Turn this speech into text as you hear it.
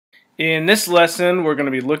In this lesson, we're going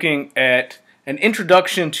to be looking at an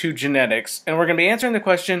introduction to genetics, and we're going to be answering the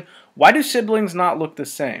question, why do siblings not look the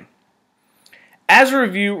same? As a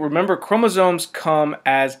review, remember chromosomes come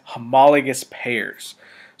as homologous pairs.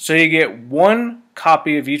 So you get one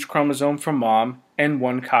copy of each chromosome from mom and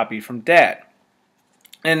one copy from dad.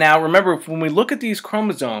 And now remember, when we look at these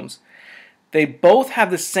chromosomes, they both have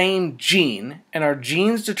the same gene, and our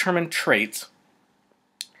genes determine traits.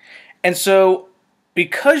 And so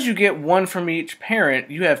because you get one from each parent,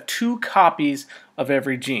 you have two copies of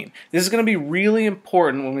every gene. This is going to be really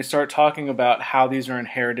important when we start talking about how these are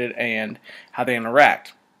inherited and how they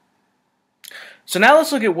interact. So now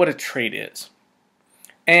let's look at what a trait is.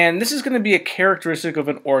 And this is going to be a characteristic of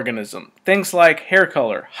an organism. Things like hair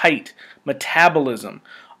color, height, metabolism,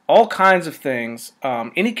 all kinds of things.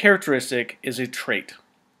 Any characteristic is a trait.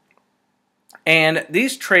 And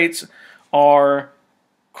these traits are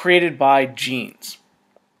created by genes.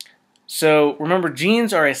 So remember,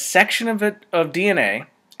 genes are a section of DNA,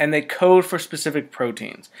 and they code for specific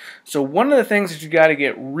proteins. So one of the things that you got to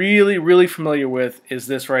get really familiar with is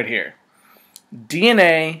this right here.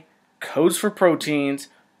 DNA codes for proteins,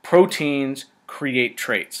 proteins create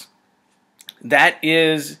traits. That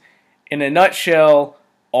is, in a nutshell,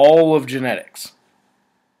 all of genetics.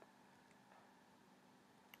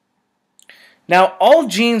 Now, all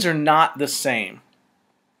genes are not the same.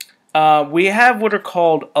 We have what are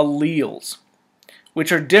called alleles,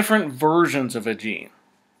 which are different versions of a gene.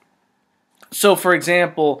 So, for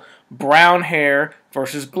example, brown hair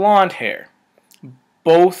versus blonde hair.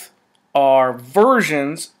 Both are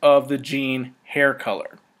versions of the gene hair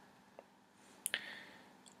color.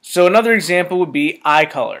 So another example would be eye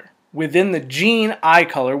color. Within the gene eye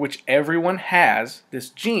color, which everyone has, this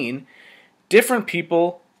gene, different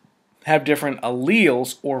people have different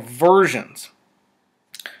alleles or versions.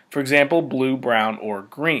 For example, blue, brown, or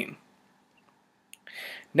green.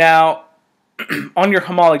 Now, on your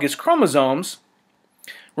homologous chromosomes,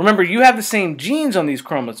 remember you have the same genes on these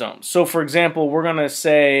chromosomes. So for example, we're going to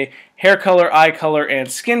say hair color, eye color,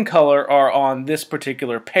 and skin color are on this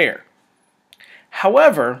particular pair.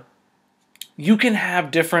 However, you can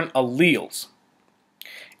have different alleles.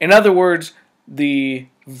 In other words, the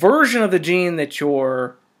version of the gene that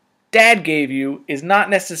your dad gave you is not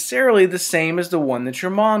necessarily the same as the one that your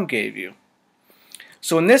mom gave you.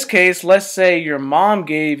 So in this case, let's say your mom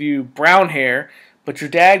gave you brown hair, but your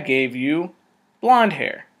dad gave you blonde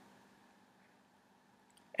hair.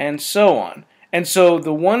 And so on. And so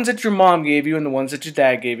the ones that your mom gave you and the ones that your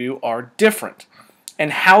dad gave you are different.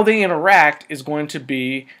 And how they interact is going to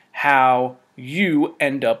be how you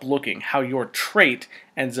end up looking, how your trait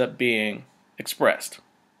ends up being expressed.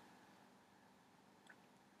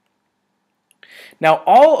 Now,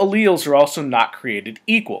 all alleles are also not created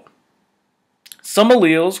equal. Some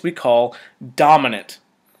alleles we call dominant,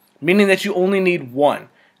 meaning that you only need one.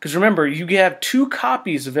 Because remember, you have two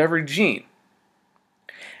copies of every gene.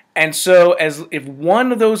 And so if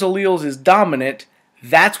one of those alleles is dominant,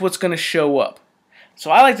 that's what's going to show up.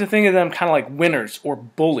 So I like to think of them kind of like winners or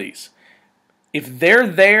bullies. If they're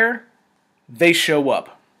there, they show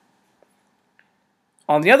up.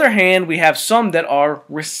 On the other hand, we have some that are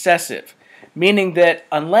recessive, meaning that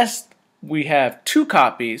unless we have two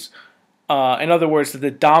copies, in other words, that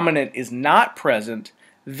the dominant is not present,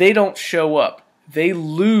 they don't show up. They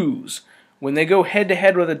lose. When they go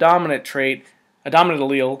head-to-head with a dominant trait, a dominant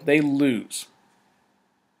allele, they lose.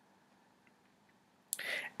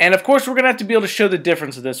 And of course, we're going to have to be able to show the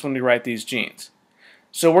difference of this when we write these genes.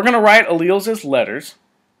 So we're going to write alleles as letters.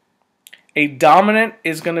 A dominant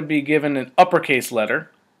is going to be given an uppercase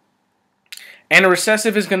letter, and a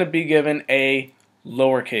recessive is going to be given a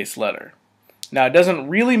lowercase letter. Now, it doesn't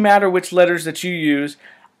really matter which letters that you use.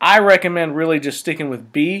 I recommend really just sticking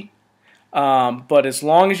with B, but as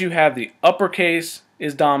long as you have the uppercase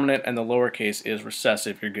is dominant and the lowercase is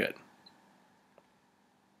recessive, you're good.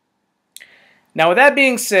 Now, with that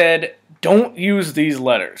being said, don't use these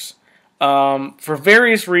letters. For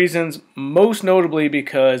various reasons, most notably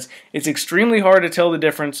because it's extremely hard to tell the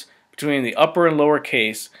difference between the upper and lower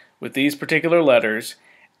case with these particular letters,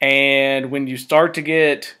 and when you start to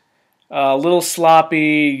get a little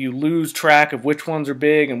sloppy, you lose track of which ones are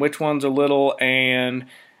big and which ones are little, and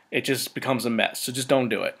it just becomes a mess. So just don't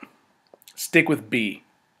do it. Stick with B.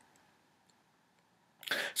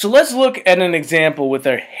 So let's look at an example with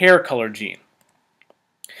our hair color gene.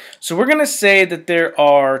 So we're going to say that there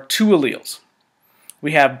are two alleles.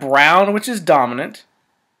 We have brown, which is dominant,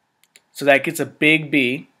 so that gets a big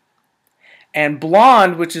B, and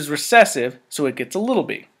blonde, which is recessive, so it gets a little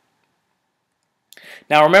b.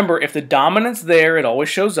 Now remember, if the dominant's there, it always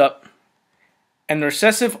shows up, and the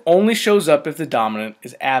recessive only shows up if the dominant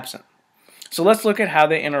is absent. So let's look at how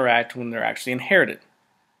they interact when they're actually inherited.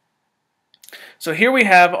 So here we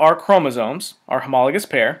have our chromosomes, our homologous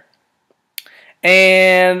pair,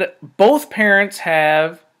 and both parents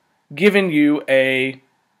have given you a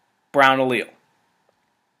brown allele.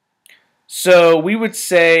 So we would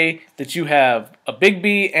say that you have a big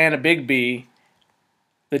B and a big B.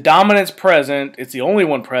 The dominant's present, it's the only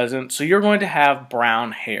one present, so you're going to have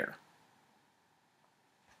brown hair.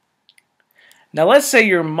 Now let's say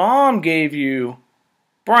your mom gave you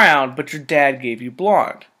brown, but your dad gave you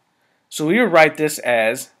blonde. So we would write this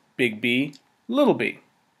as big B, little b.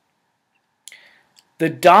 The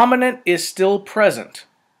dominant is still present.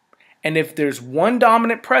 And if there's one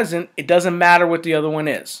dominant present, it doesn't matter what the other one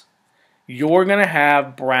is. You're going to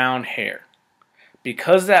have brown hair.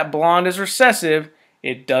 Because that blonde is recessive,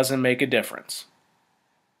 it doesn't make a difference.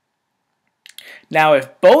 Now,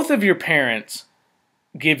 if both of your parents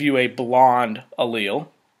give you a blonde allele,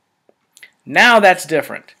 now that's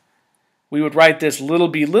different. We would write this little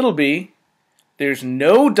b, there's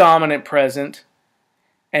no dominant present,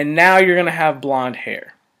 and now you're going to have blonde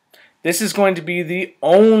hair. This is going to be the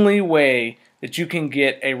only way that you can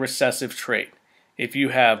get a recessive trait, if you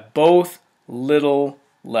have both little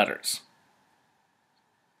letters.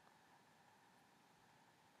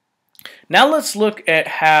 Now let's look at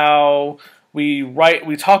how we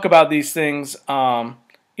talk about these things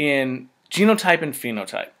in genotype and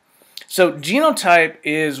phenotype. So genotype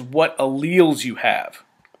is what alleles you have.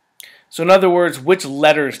 So in other words, which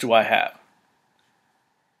letters do I have?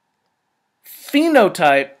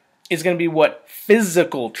 Phenotype is going to be what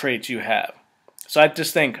physical traits you have. So I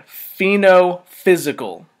just think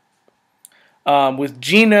pheno-physical. With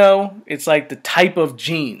geno, it's like the type of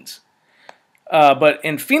genes. But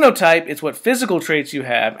in phenotype, it's what physical traits you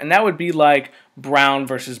have, and that would be like brown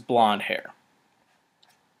versus blonde hair.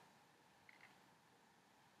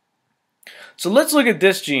 So let's look at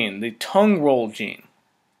this gene, the tongue roll gene.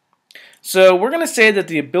 So we're going to say that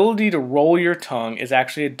the ability to roll your tongue is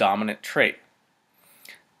actually a dominant trait.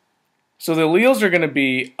 So the alleles are going to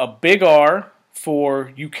be a big R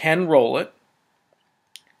for you can roll it,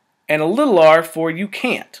 and a little r for you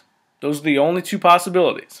can't. Those are the only two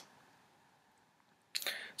possibilities.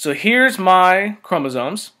 So here's my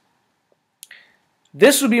chromosomes.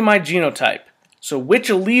 This would be my genotype. So which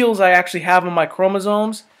alleles I actually have on my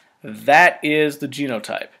chromosomes, that is the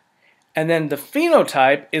genotype. And then the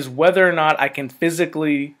phenotype is whether or not I can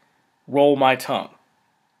physically roll my tongue.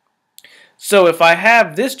 So if I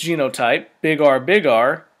have this genotype, big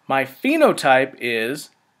R, my phenotype is,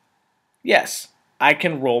 yes, I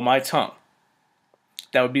can roll my tongue.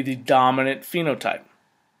 That would be the dominant phenotype.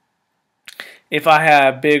 If I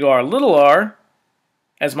have big R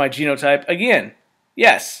as my genotype, again,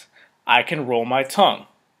 yes, I can roll my tongue.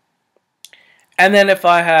 And then if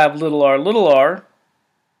I have little r,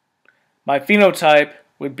 my phenotype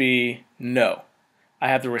would be no. I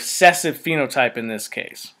have the recessive phenotype in this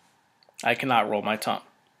case. I cannot roll my tongue.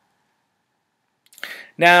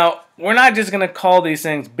 Now, we're not just going to call these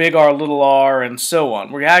things big R, and so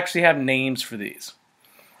on. We actually have names for these.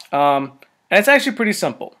 And it's actually pretty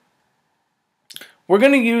simple. We're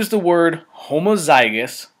going to use the word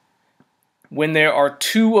homozygous when there are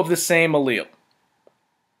two of the same allele.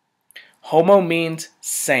 Homo means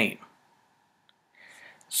same.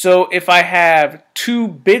 So if I have two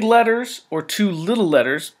big letters or two little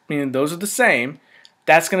letters, meaning those are the same,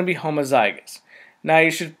 that's going to be homozygous. Now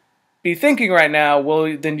you should be thinking right now,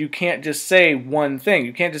 well, then you can't just say one thing.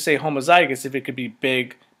 You can't just say homozygous if it could be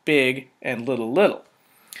big, big, and little, little.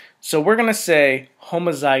 So we're going to say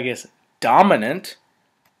homozygous dominant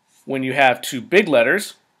when you have two big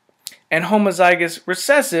letters, and homozygous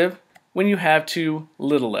recessive when you have two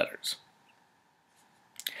little letters.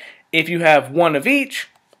 If you have one of each,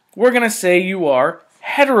 we're going to say you are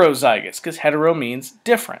heterozygous, because hetero means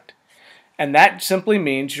different. And that simply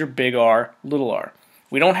means you're big R, little r.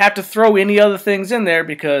 We don't have to throw any other things in there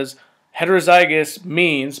because heterozygous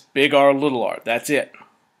means big R, little r. That's it.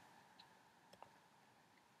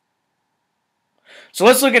 So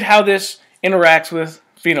let's look at how this interacts with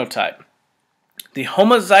phenotype. The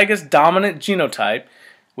homozygous dominant genotype,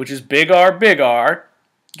 which is big R,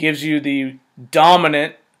 gives you the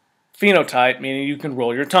dominant phenotype, meaning you can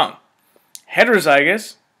roll your tongue.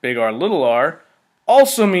 Heterozygous, big R, little r,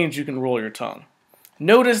 also means you can roll your tongue.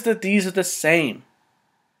 Notice that these are the same.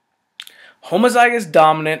 Homozygous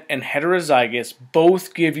dominant and heterozygous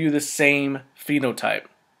both give you the same phenotype.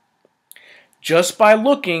 Just by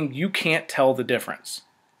looking, you can't tell the difference.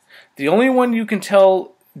 The only one you can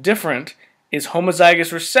tell different is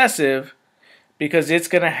homozygous recessive, because it's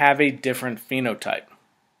going to have a different phenotype.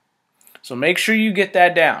 So make sure you get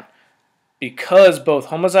that down. Because both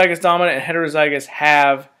homozygous dominant and heterozygous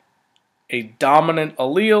have a dominant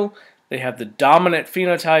allele, they have the dominant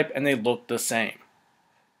phenotype, and they look the same.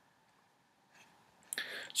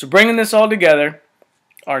 So bringing this all together,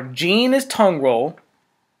 our gene is tongue roll,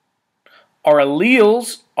 our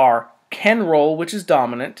alleles are can roll, which is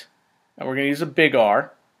dominant, and we're going to use a big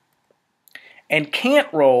R, and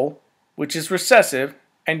can't roll, which is recessive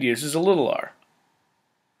and uses a little r.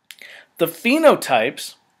 The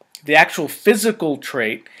phenotypes, the actual physical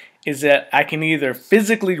trait, is that I can either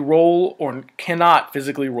physically roll or cannot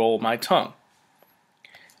physically roll my tongue.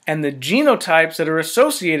 And the genotypes that are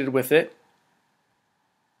associated with it,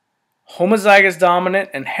 homozygous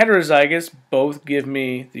dominant and heterozygous both give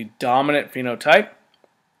me the dominant phenotype,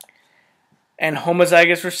 and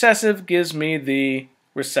homozygous recessive gives me the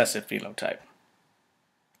recessive phenotype.